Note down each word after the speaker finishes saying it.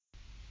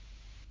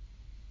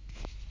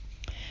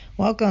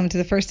Welcome to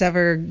the first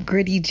ever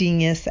Gritty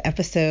Genius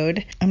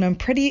episode. I'm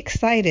pretty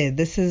excited.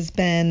 This has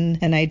been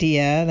an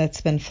idea that's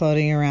been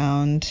floating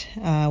around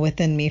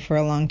within me for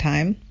a long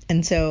time.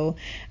 And so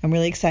I'm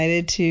really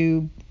excited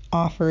to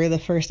offer the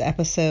first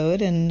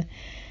episode and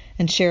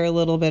share a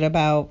little bit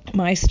about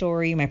my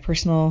story, my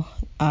personal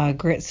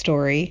grit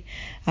story.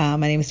 My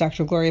name is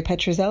Dr. Gloria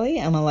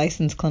Petrozelli. I'm a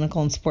licensed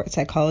clinical and sports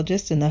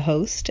psychologist and the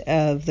host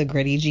of the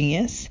Gritty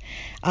Genius.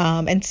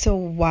 And so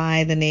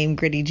why the name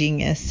Gritty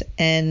Genius?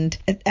 And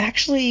it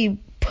actually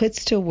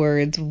puts to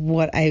words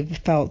what I've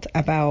felt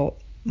about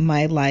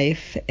my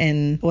life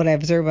and what I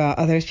observe about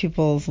other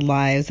people's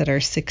lives that are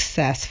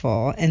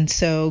successful. And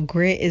so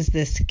grit is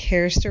this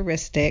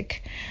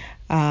characteristic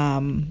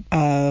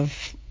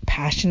of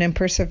passion and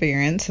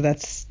perseverance. So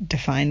that's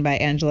defined by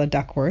Angela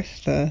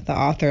Duckworth, the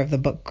author of the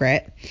book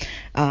Grit.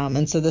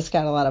 And so this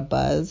got a lot of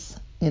buzz.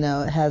 It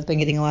has been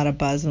getting a lot of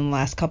buzz in the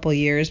last couple of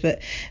years.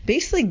 But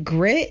basically,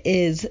 grit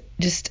is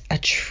just a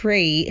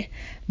trait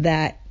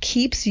that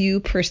keeps you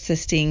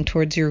persisting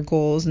towards your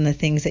goals and the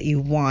things that you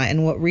want.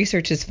 And what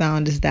research has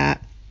found is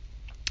that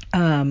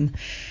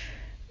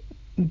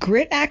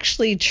grit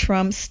actually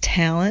trumps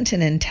talent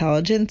and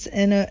intelligence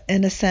in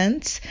a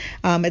sense.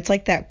 It's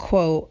like that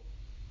quote,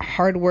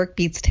 hard work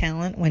beats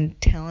talent when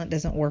talent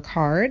doesn't work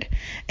hard.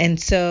 And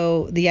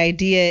so the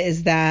idea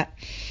is that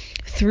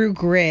through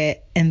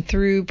grit and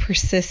through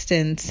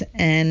persistence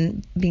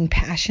and being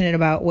passionate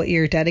about what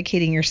you're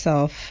dedicating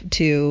yourself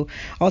to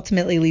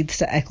ultimately leads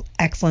to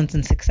excellence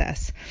and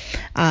success.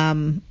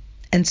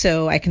 And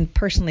so I can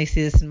personally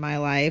see this in my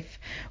life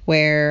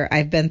where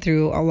I've been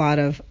through a lot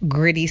of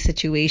gritty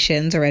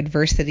situations or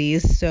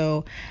adversities.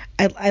 So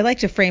I like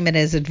to frame it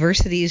as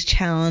adversities,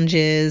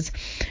 challenges,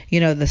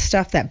 the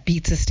stuff that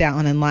beats us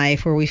down in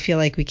life where we feel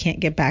like we can't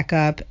get back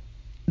up.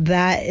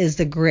 That is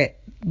the grit,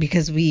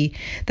 because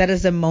that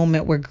is a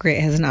moment where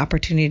grit has an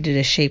opportunity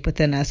to shape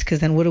within us. Because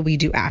then what do we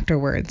do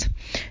afterwards?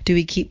 Do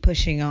we keep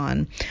pushing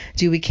on?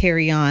 Do we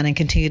carry on and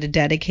continue to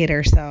dedicate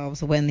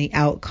ourselves when the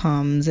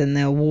outcomes and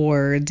the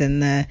awards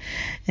and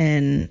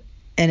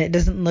it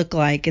doesn't look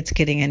like it's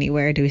getting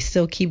anywhere? Do we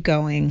still keep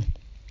going?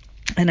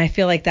 And I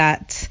feel like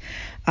that's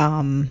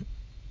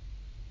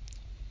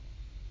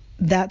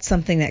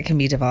something that can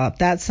be developed.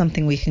 That's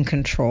something we can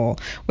control.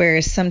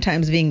 Whereas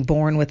sometimes being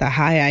born with a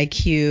high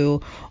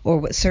IQ or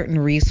with certain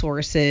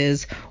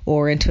resources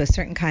or into a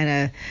certain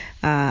kind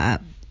of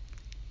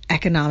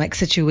economic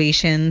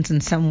situations in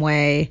some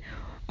way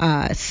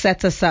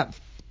sets us up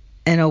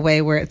in a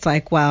way where it's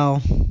like,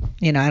 well,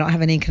 I don't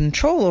have any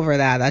control over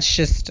that. That's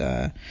just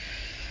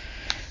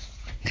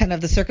kind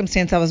of the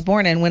circumstance I was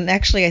born in, when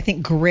actually I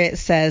think grit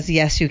says,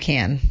 yes, you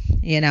can,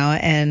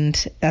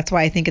 and that's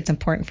why I think it's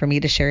important for me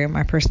to share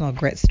my personal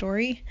grit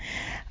story.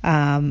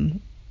 And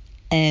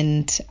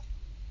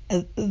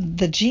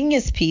the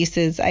genius piece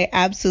is I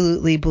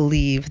absolutely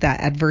believe that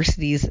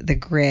adversities, the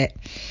grit,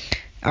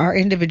 our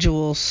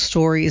individual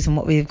stories and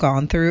what we've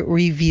gone through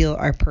reveal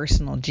our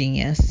personal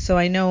genius. So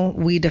I know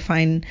we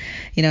define,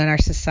 in our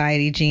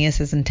society, genius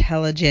as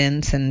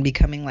intelligence and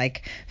becoming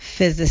like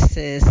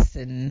physicists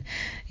and,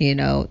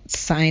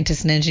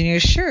 scientists and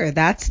engineers. Sure,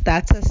 that's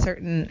a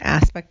certain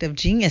aspect of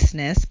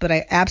geniusness, but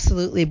I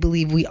absolutely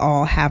believe we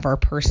all have our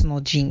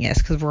personal genius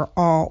because we're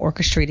all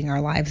orchestrating our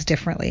lives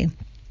differently.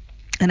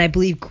 And I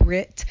believe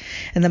grit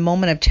in the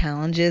moment of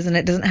challenges, and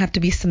it doesn't have to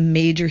be some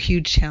major,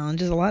 huge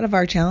challenges. A lot of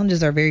our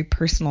challenges are very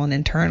personal and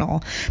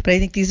internal, but I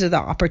think these are the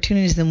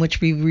opportunities in which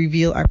we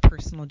reveal our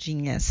personal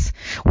genius.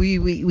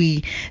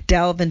 We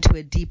delve into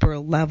a deeper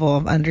level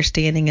of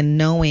understanding and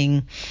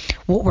knowing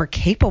what we're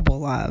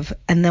capable of,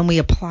 and then we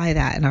apply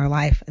that in our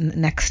life in the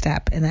next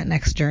step, in that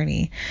next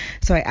journey.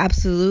 So I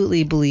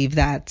absolutely believe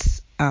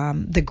that's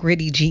the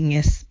gritty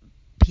genius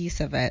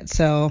piece of it.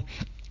 So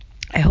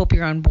I hope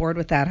you're on board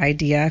with that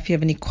idea. If you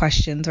have any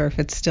questions or if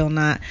it's still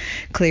not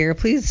clear,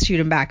 please shoot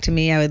them back to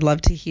me. I would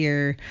love to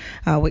hear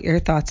what your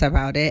thoughts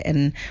about it.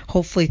 And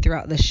hopefully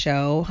throughout the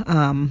show,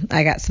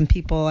 I got some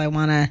people I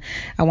want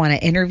to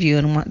interview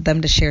and want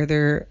them to share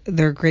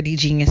their gritty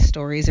genius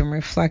stories and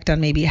reflect on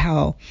maybe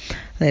how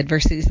the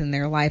adversities in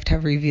their life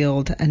have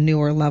revealed a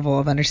newer level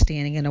of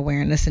understanding and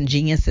awareness and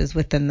geniuses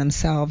within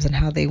themselves and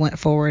how they went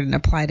forward and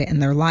applied it in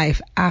their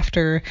life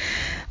after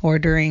or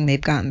during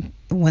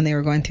when they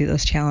were going through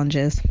those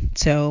challenges.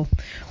 So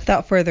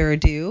without further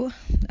ado,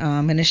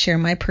 I'm going to share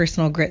my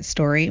personal grit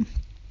story.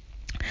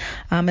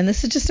 And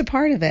this is just a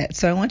part of it.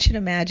 So I want you to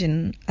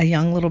imagine a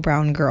young little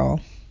brown girl.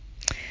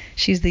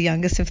 She's the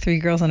youngest of 3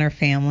 girls in her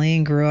family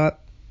and grew up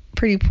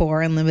pretty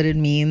poor and limited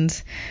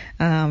means,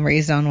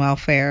 raised on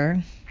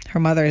welfare. Her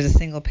mother is a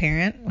single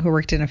parent who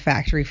worked in a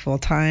factory full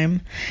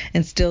time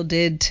and still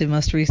did to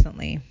most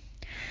recently.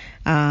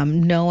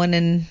 No one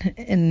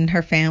in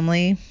her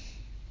family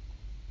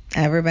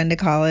ever been to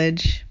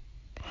college.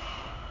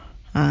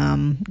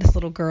 This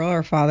little girl,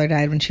 her father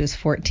died when she was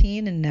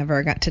 14 and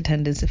never got to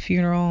attend his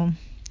funeral.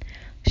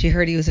 She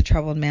heard he was a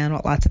troubled man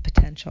with lots of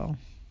potential.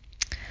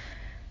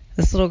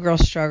 This little girl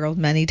struggled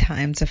many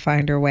times to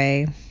find her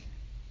way.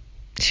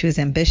 She was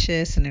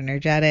ambitious and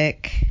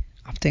energetic,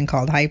 often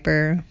called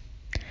hyper.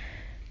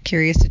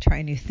 curious to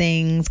try new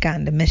things, got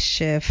into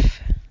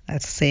mischief,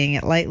 that's saying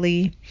it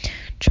lightly,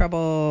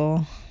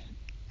 trouble,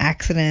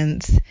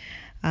 accidents.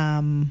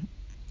 And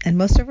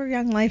most of her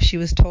young life, she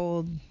was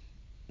told,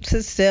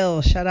 sit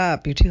still, shut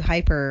up, you're too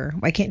hyper.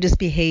 Why can't you just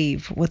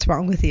behave? What's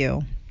wrong with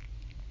you?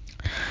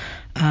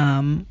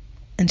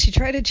 And she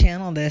tried to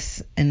channel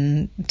this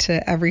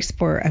into every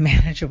sport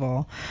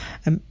imaginable.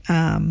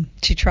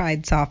 She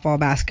tried softball,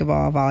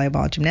 basketball,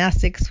 volleyball,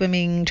 gymnastics,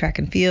 swimming, track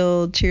and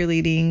field,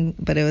 cheerleading,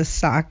 but it was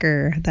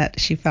soccer that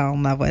she fell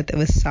in love with. It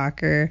was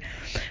soccer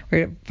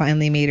where it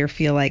finally made her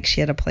feel like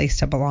she had a place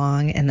to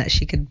belong and that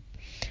she could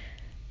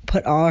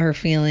put all her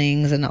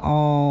feelings and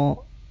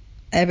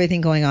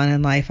everything going on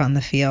in life on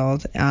the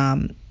field,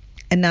 and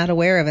not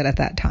aware of it at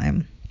that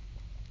time.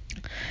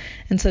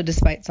 And so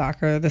despite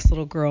soccer, this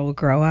little girl would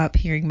grow up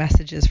hearing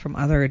messages from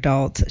other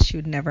adults that she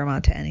would never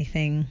amount to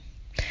anything,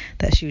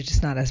 that she was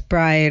just not as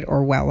bright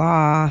or well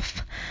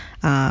off.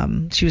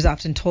 She was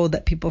often told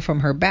that people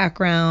from her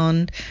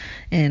background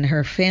and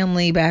her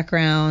family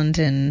background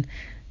and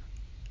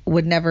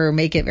would never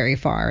make it very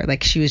far.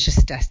 Like she was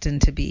just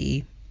destined to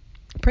be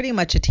pretty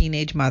much a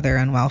teenage mother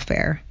on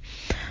welfare.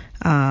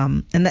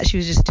 And that she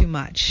was just too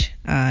much.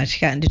 She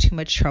got into too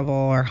much trouble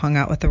or hung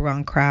out with the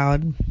wrong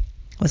crowd,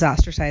 was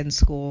ostracized in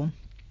school.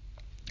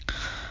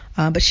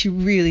 But she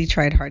really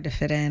tried hard to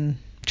fit in,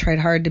 tried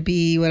hard to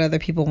be what other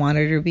people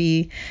wanted her to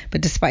be.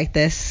 But despite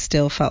this,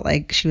 still felt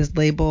like she was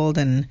labeled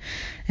and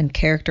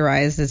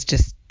characterized as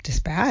just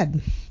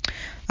bad.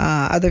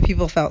 Other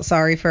people felt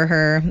sorry for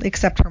her,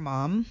 except her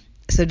mom.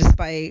 So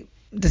despite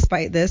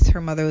this,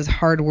 her mother was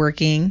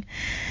hardworking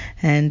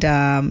and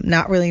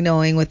not really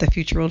knowing what the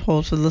future would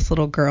hold for this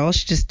little girl.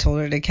 She just told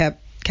her to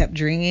kept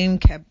dreaming,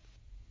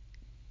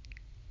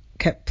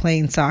 kept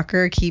playing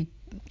soccer, keep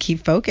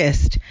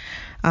focused.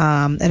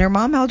 And her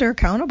mom held her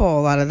accountable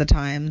a lot of the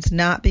times,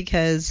 not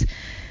because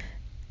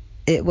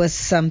it was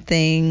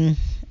something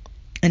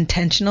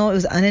intentional. It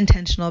was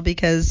unintentional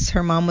because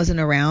her mom wasn't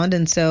around,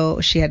 and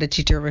so she had to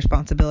teach her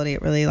responsibility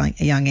at really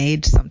like a young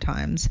age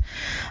sometimes.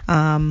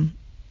 And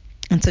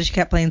so she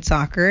kept playing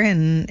soccer,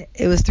 and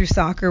it was through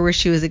soccer where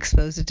she was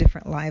exposed to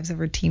different lives of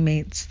her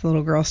teammates. The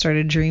little girl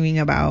started dreaming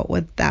about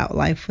what that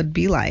life would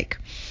be like.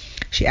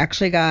 She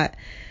actually got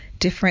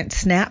different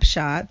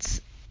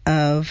snapshots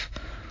of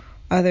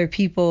other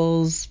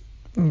people's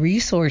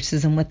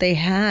resources and what they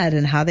had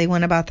and how they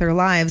went about their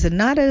lives, and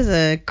not as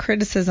a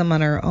criticism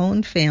on her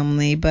own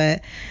family,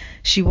 but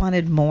she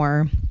wanted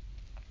more.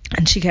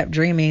 And she kept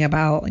dreaming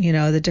about,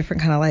 the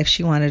different kind of life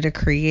she wanted to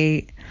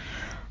create.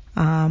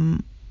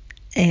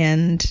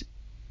 And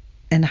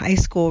in high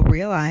school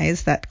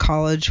realized that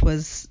college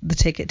was the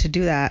ticket to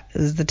do that. It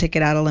was the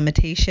ticket out of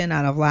limitation,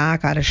 out of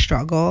lack, out of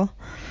struggle.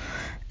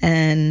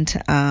 And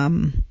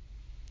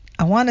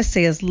I want to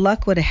say as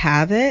luck would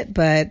have it,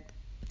 but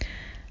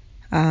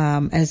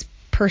as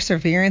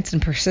perseverance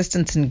and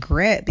persistence and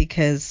grit,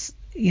 because,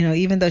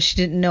 even though she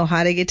didn't know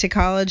how to get to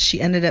college, she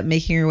ended up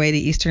making her way to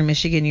Eastern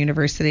Michigan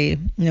University.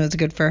 It was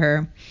good for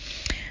her.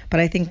 But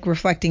I think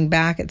reflecting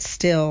back, it's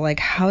still like,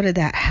 how did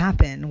that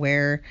happen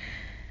where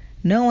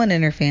no one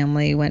in her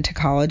family went to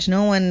college?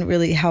 No one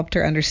really helped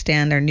her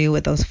understand or knew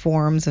what those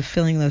forms of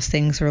filling those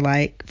things were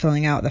like,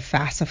 filling out the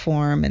FAFSA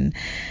form and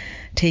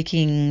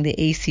taking the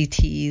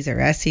ACTs or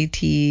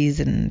SATs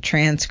and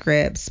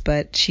transcripts,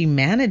 but she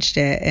managed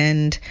it.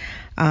 And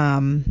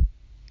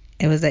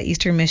it was at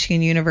Eastern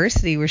Michigan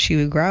University where she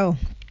would grow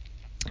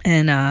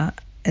and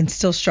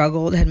still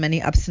struggled, had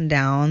many ups and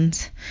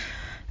downs.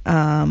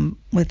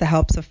 With the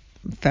helps of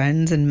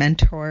friends and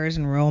mentors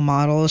and role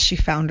models, she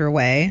found her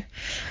way.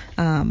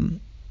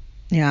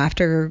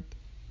 After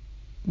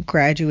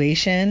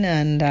graduation,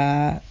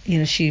 and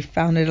she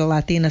founded a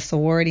Latina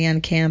sorority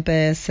on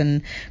campus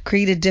and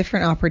created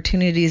different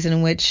opportunities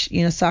in which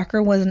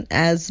soccer wasn't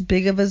as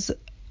big of a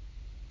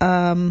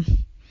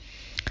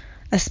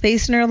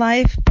space in her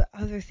life, but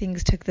other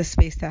things took the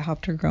space that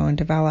helped her grow and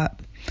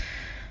develop.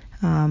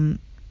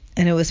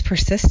 And it was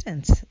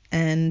persistence.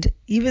 And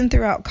even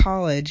throughout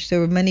college, there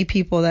were many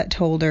people that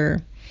told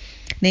her,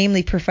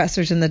 namely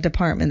professors in the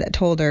department, that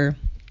told her,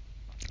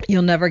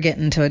 you'll never get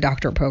into a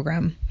doctorate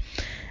program.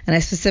 And I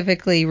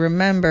specifically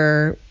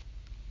remember,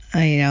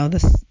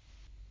 this,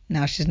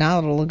 now she's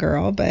not a little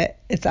girl, but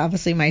it's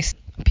obviously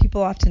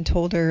people often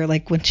told her,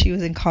 like when she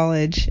was in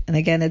college, and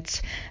again, I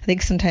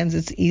think sometimes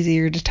it's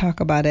easier to talk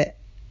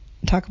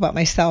about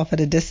myself at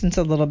a distance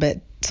a little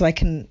bit, so I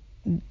can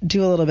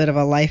do a little bit of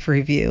a life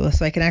review,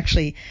 so I can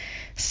actually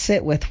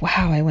sit with,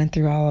 wow, I went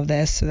through all of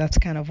this. So that's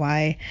kind of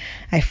why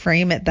I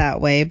frame it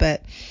that way.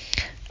 But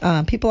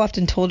people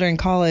often told her in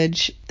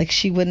college, like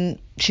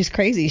she's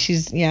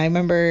crazy. I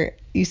remember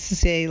used to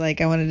say, like,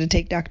 I wanted to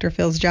take Dr.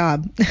 Phil's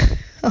job. I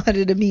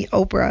wanted to meet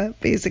Oprah,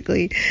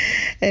 basically.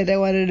 And I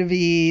wanted to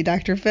be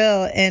Dr.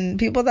 Phil. And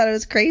people thought it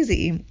was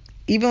crazy.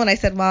 Even when I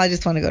said, well, I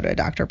just want to go to a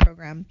doctorate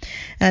program.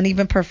 And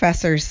even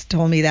professors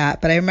told me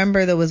that. But I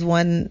remember there was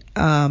one,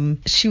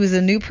 she was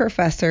a new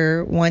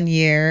professor one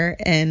year,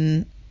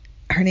 and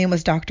her name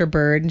was Dr.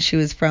 Bird, and she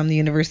was from the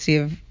University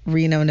of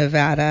Reno,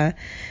 Nevada.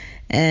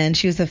 And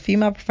she was a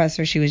female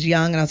professor. She was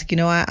young. And I was like, you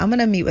know what? I'm going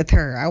to meet with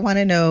her. I want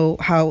to know,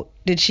 how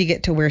did she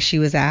get to where she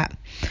was at?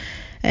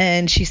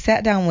 And she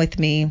sat down with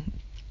me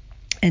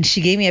and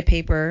she gave me a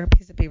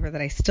piece of paper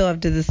that I still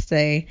have to this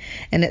day.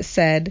 And it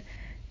said,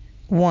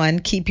 1,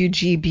 keep your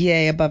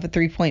GPA above a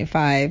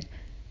 3.5.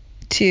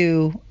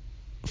 2,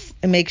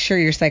 make sure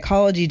your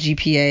psychology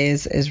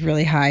GPA is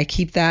really high.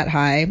 Keep that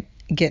high.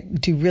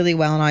 Do really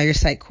well in all your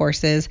psych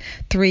courses.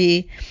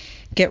 3,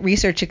 get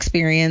research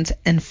experience.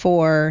 And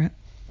 4,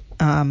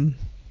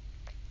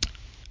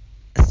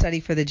 study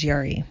for the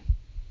GRE.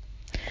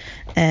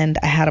 And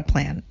I had a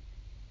plan.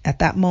 At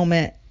that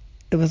moment,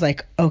 it was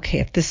like, okay,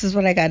 if this is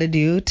what I got to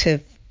do to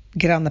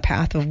get on the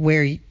path of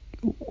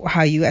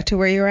how you got to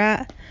where you're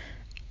at,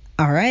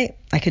 all right,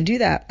 I can do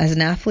that. As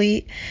an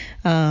athlete,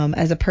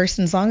 as a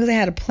person, as long as I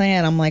had a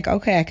plan, I'm like,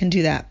 okay, I can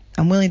do that.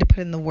 I'm willing to put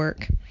in the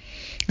work.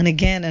 And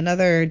again,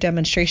 another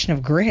demonstration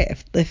of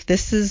grit. If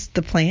this is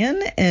the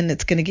plan and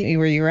it's going to get me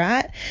where you're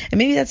at, and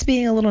maybe that's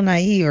being a little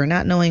naive or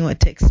not knowing what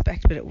to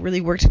expect, but it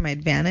really worked to my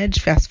advantage.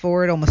 Fast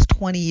forward almost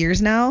 20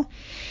 years now.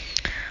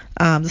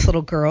 This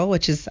little girl,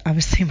 which is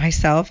obviously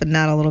myself and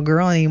not a little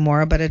girl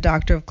anymore, but a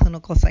doctor of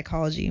clinical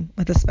psychology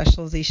with a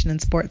specialization in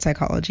sports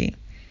psychology.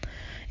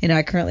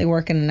 I currently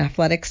work in an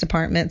athletics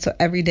department, so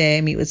every day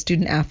I meet with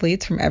student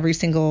athletes from every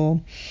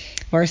single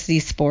varsity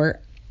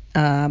sport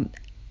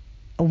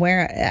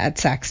where at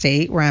Sac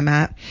State, where I'm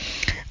at.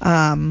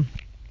 And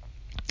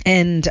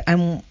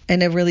I'm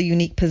in a really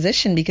unique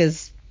position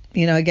because,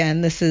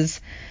 again, this is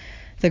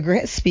the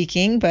grit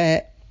speaking,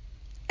 but,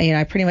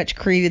 I pretty much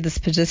created this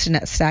position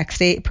at Sac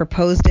State,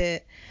 proposed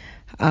it,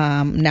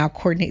 now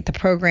coordinate the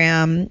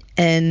program,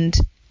 and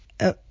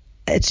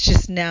it's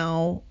just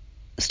now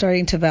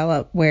starting to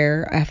develop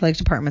where athletic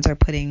departments are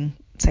putting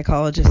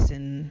psychologists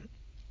in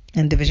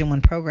Division I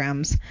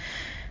programs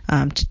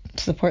to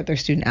support their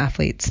student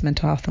athletes'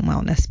 mental health and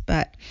wellness.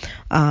 But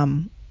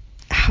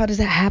how does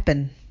that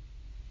happen?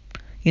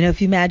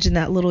 If you imagine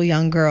that little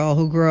young girl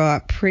who grew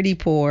up pretty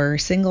poor,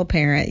 single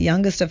parent,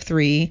 youngest of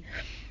 3,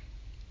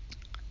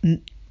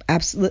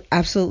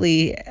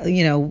 absolutely,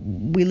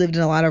 we lived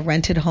in a lot of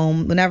rented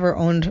home.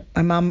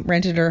 My mom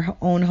rented her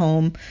own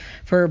home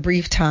for a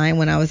brief time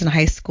when I was in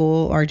high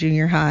school or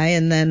junior high,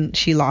 and then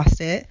she lost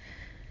it.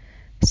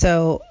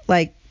 So,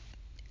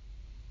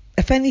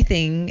 if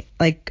anything,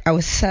 I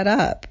was set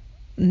up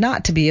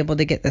not to be able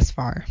to get this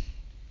far.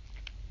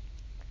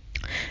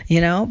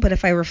 But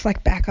if I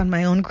reflect back on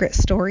my own grit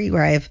story,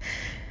 where I've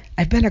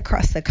been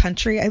across the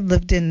country, I've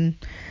lived in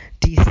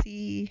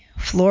DC,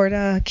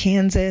 Florida,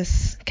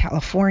 Kansas,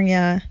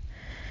 California.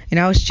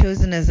 I was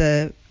chosen as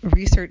a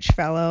research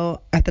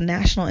fellow at the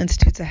National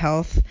Institutes of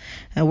Health.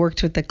 I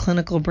worked with the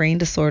clinical brain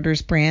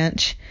disorders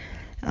branch,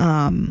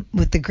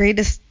 with the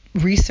greatest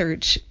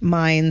research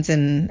minds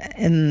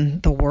in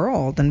the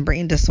world in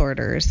brain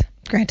disorders.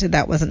 Granted,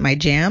 that wasn't my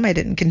jam. I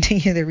didn't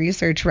continue the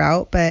research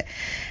route, but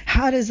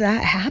how does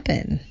that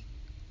happen?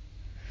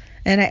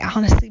 And I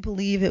honestly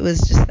believe it was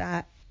just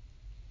that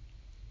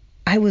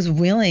I was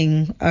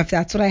willing. If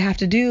that's what I have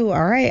to do,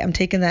 all right, I'm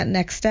taking that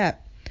next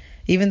step.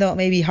 Even though it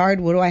may be hard,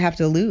 what do I have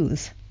to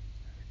lose?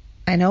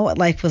 I know what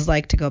life was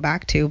like to go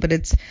back to, but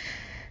it's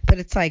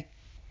like,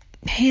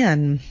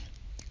 man,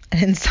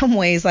 in some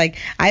ways, I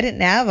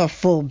didn't have a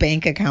full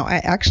bank account.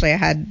 I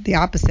had the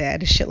opposite. I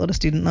had a shitload of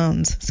student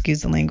loans,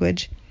 excuse the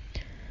language.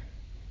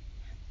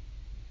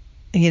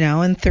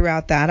 And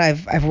throughout that,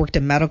 I've worked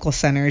in medical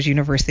centers,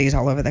 universities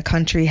all over the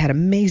country, had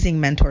amazing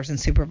mentors and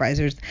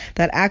supervisors.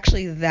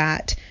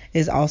 That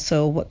is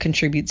also what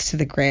contributes to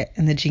the grit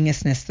and the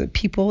geniusness, the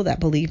people that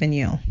believe in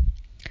you,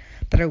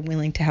 that are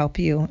willing to help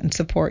you and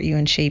support you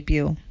and shape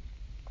you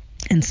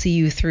and see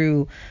you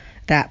through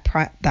that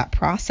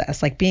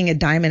process, like being a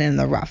diamond in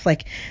the rough.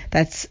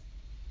 That's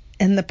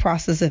in the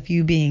process of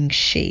you being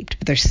shaped,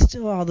 but there's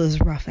still all those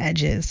rough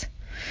edges,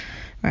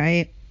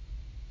 right?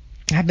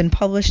 I've been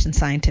published in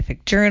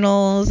scientific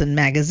journals and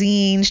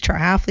magazines,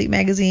 triathlete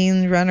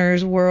magazine,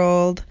 Runner's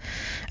World.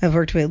 I've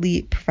worked with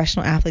elite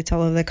professional athletes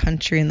all over the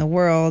country and the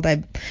world.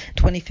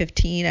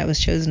 2015, I was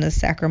chosen as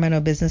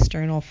Sacramento Business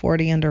Journal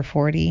 40 Under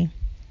 40.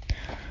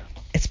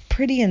 It's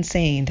pretty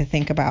insane to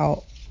think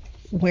about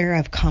where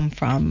I've come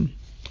from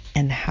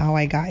and how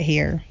I got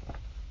here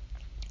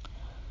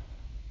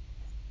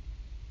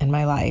in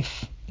my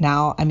life.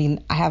 Now,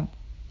 and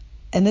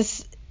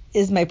this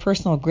is my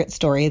personal grit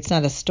story. It's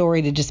not a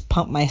story to just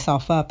pump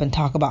myself up and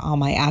talk about all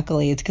my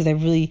accolades, because I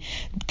really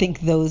think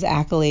those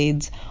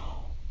accolades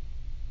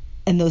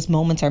and those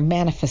moments are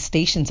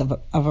manifestations of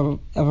a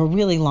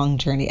really long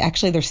journey.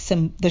 Actually, they're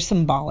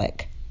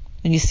symbolic.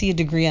 When you see a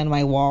degree on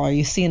my wall or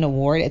you see an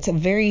award,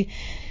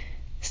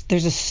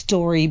 there's a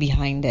story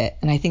behind it.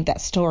 And I think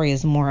that story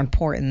is more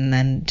important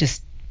than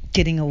just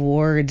getting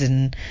awards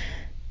and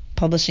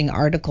publishing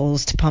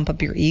articles to pump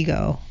up your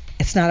ego.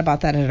 It's not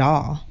about that at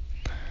all.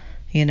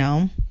 And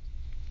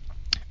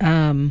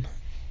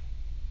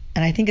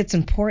I think it's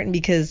important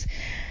because,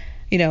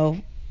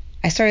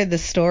 I started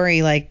this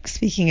story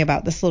speaking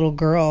about this little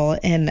girl,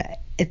 and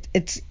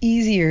it's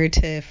easier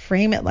to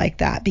frame it like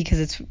that because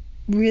it's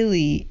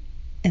really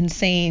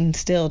insane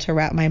still to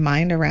wrap my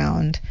mind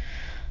around,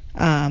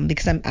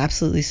 because I'm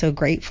absolutely so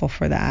grateful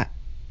for that.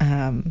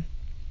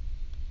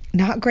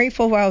 Not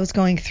grateful while I was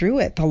going through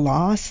it, the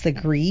loss, the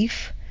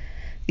grief,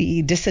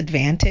 the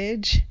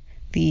disadvantage,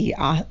 the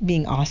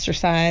being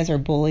ostracized or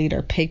bullied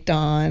or picked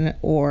on,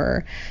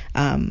 or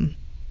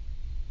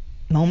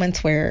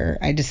moments where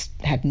I just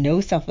had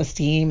no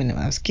self-esteem and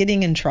I was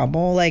getting in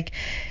trouble. Like,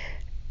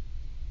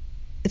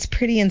 it's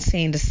pretty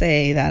insane to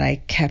say that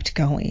I kept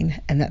going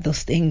and that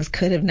those things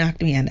could have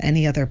knocked me on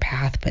any other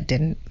path but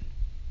didn't.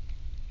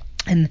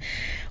 And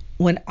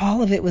when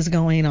all of it was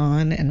going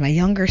on, and my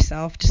younger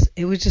self,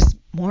 it was just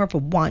more of a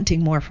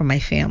wanting more from my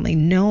family,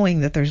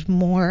 knowing that there's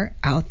more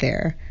out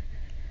there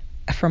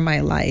for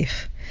my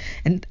life.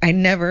 And I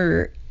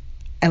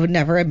would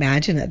never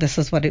imagine that this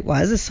is what it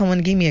was. If someone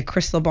gave me a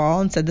crystal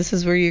ball and said, this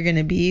is where you're going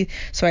to be.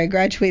 So I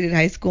graduated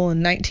high school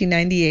in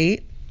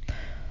 1998,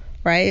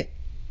 right?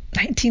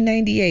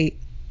 1998.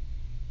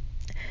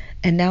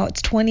 And now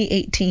it's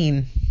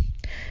 2018.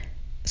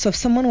 So if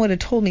someone would have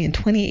told me in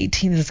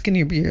 2018 this is going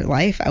to be your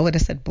life, I would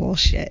have said,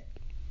 bullshit.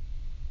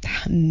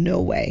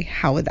 No way.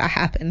 How would that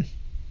happen?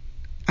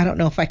 I don't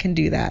know if I can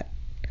do that.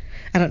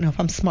 I don't know if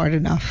I'm smart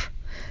enough.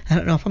 I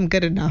don't know if I'm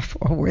good enough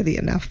or worthy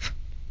enough.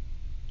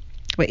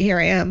 But here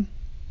I am.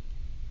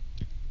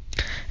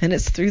 And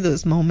it's through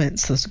those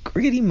moments, those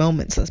gritty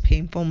moments, those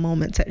painful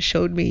moments that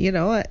showed me, you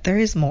know what, there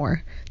is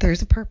more.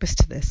 There's a purpose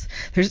to this.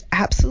 There's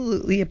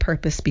absolutely a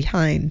purpose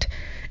behind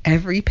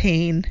every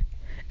pain,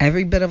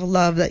 every bit of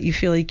love that you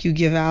feel like you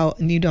give out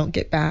and you don't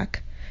get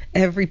back,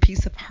 every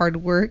piece of hard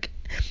work.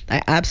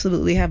 I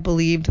absolutely have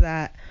believed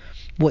that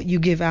what you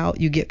give out,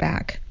 you get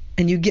back.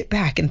 And you get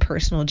back in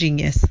personal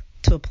genius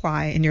to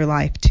apply in your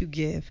life, to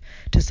give,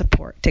 to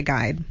support, to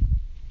guide.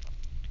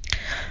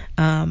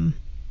 And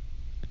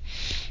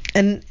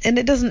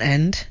it doesn't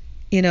end.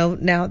 You know,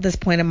 now at this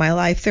point in my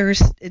life,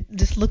 it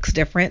just looks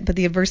different, but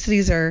the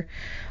adversities are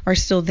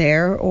still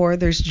there, or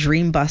there's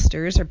dream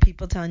busters, or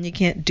people telling you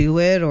can't do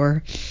it,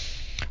 or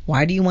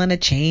why do you want to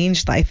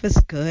change? Life is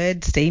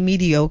good. Stay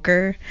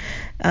mediocre.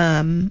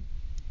 And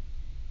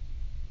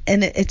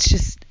it's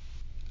just,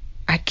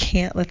 I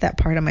can't let that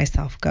part of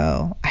myself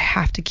go. I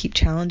have to keep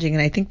challenging.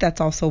 And I think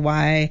that's also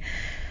why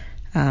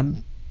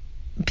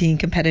being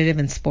competitive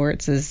in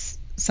sports is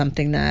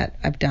something that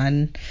I've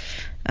done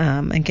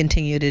and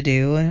continue to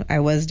do. I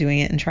was doing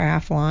it in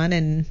triathlon,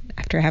 and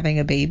after having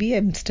a baby,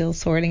 I'm still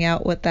sorting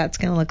out what that's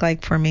going to look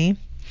like for me.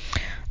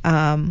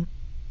 But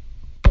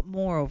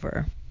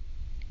moreover,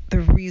 the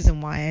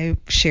reason why I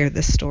share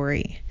this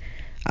story,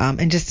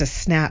 and just a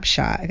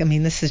snapshot, I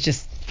mean, this is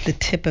just the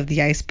tip of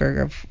the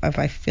iceberg of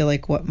I feel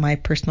like what my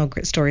personal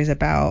grit story is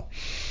about,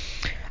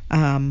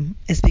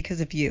 is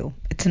because of you.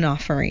 It's an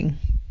offering.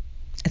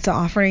 It's an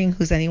offering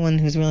anyone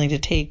who's willing to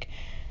take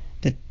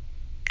the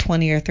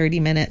 20 or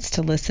 30 minutes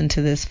to listen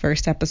to this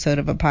first episode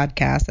of a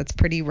podcast. That's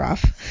pretty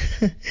rough.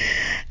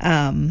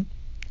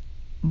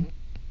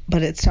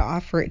 But it's to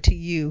offer it to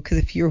you, because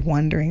if you're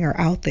wondering or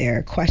out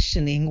there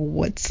questioning,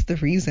 what's the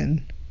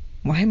reason?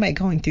 Why am I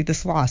going through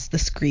this loss,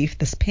 this grief,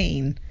 this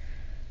pain?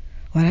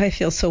 Why do I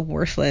feel so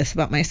worthless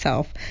about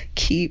myself?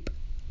 Keep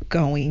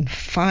going.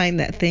 Find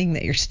that thing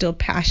that you're still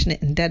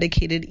passionate and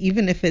dedicated,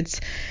 even if it's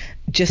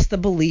just the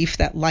belief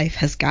that life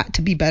has got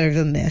to be better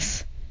than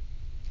this.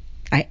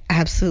 I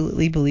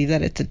absolutely believe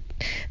that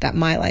that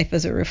my life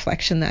is a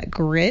reflection, that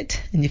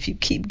grit, and if you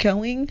keep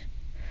going,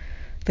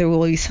 there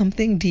will be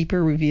something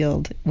deeper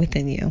revealed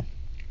within you.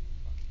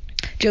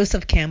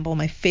 Joseph Campbell,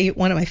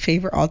 one of my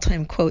favorite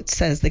all-time quotes,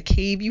 says, "The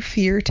cave you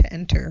fear to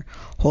enter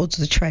holds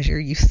the treasure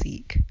you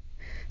seek."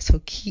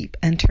 So keep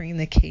entering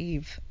the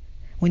cave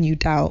when you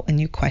doubt and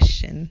you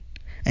question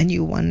and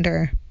you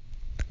wonder.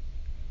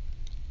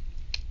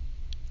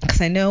 Because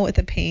I know with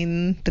the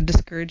pain, the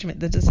discouragement,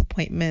 the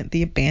disappointment,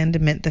 the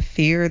abandonment, the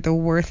fear, the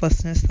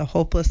worthlessness, the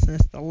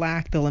hopelessness, the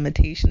lack, the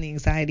limitation, the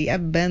anxiety,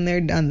 I've been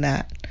there, done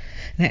that.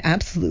 And I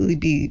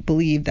absolutely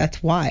believe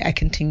that's why I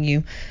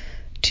continue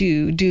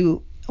to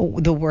do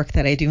the work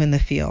that I do in the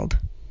field.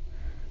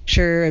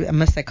 Sure,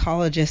 I'm a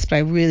psychologist, but I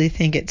really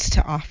think it's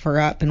to offer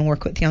up and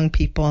work with young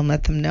people and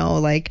let them know,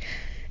 like,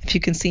 if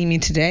you can see me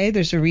today,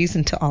 there's a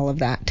reason to all of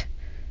that.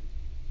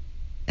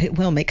 It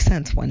will make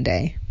sense one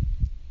day.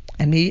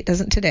 And maybe it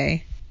doesn't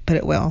today, but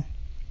it will.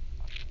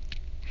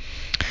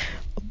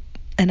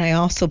 And I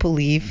also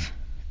believe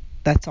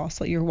that's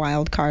also your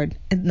wild card.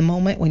 In the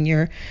moment when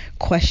you're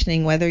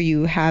questioning whether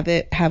you have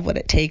what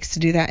it takes to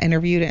do that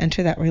interview, to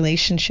enter that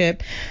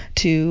relationship,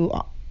 to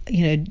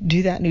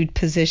do that new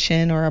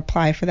position or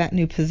apply for that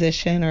new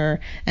position or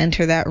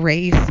enter that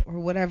race or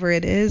whatever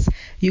it is,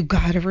 you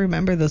got to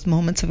remember those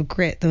moments of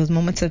grit, those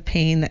moments of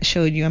pain that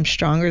showed you I'm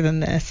stronger than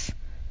this.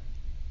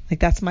 Like,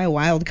 that's my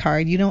wild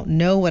card. You don't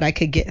know what I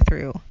could get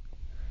through.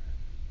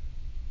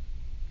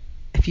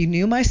 If you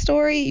knew my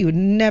story, you would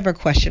never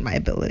question my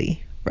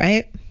ability,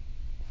 right?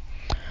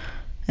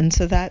 And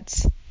so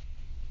that's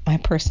my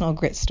personal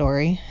grit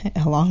story,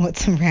 along with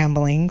some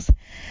ramblings.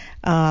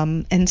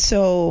 And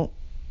so,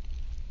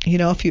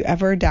 if you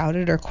ever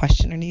doubted or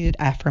questioned or needed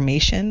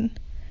affirmation,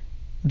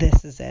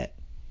 this is it.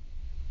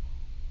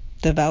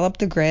 develop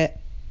the grit,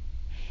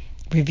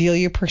 reveal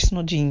your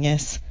personal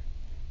genius,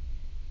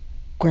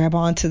 grab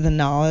onto the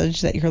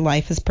knowledge that your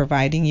life is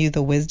providing you,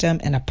 the wisdom,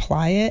 and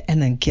apply it,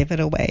 and then give it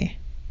away.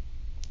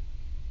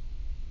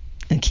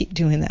 And keep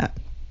doing that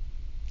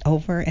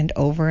over and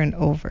over and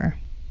over,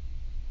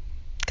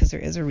 because there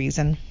is a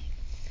reason.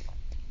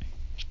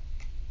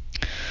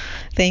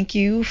 Thank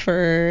you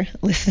for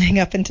listening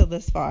up until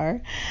this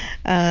far.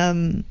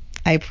 I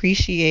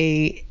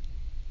appreciate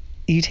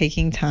you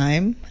taking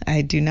time.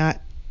 I do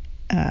not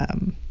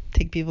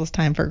take people's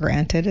time for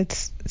granted.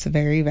 It's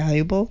very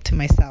valuable to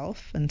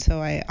myself, and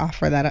so I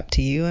offer that up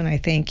to you, and I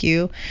thank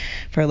you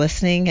for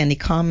listening. Any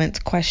comments,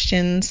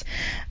 questions,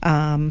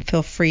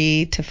 feel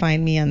free to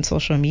find me on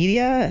social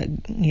media,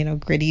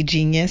 Gritty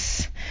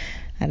Genius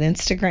at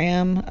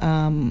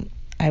Instagram.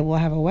 I will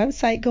have a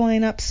website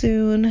going up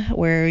soon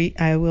where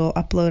I will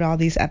upload all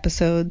these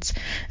episodes.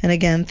 And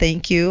again,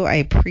 thank you. I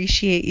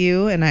appreciate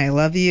you and I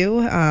love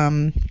you.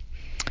 And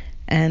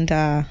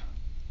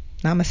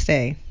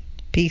namaste.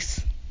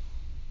 Peace.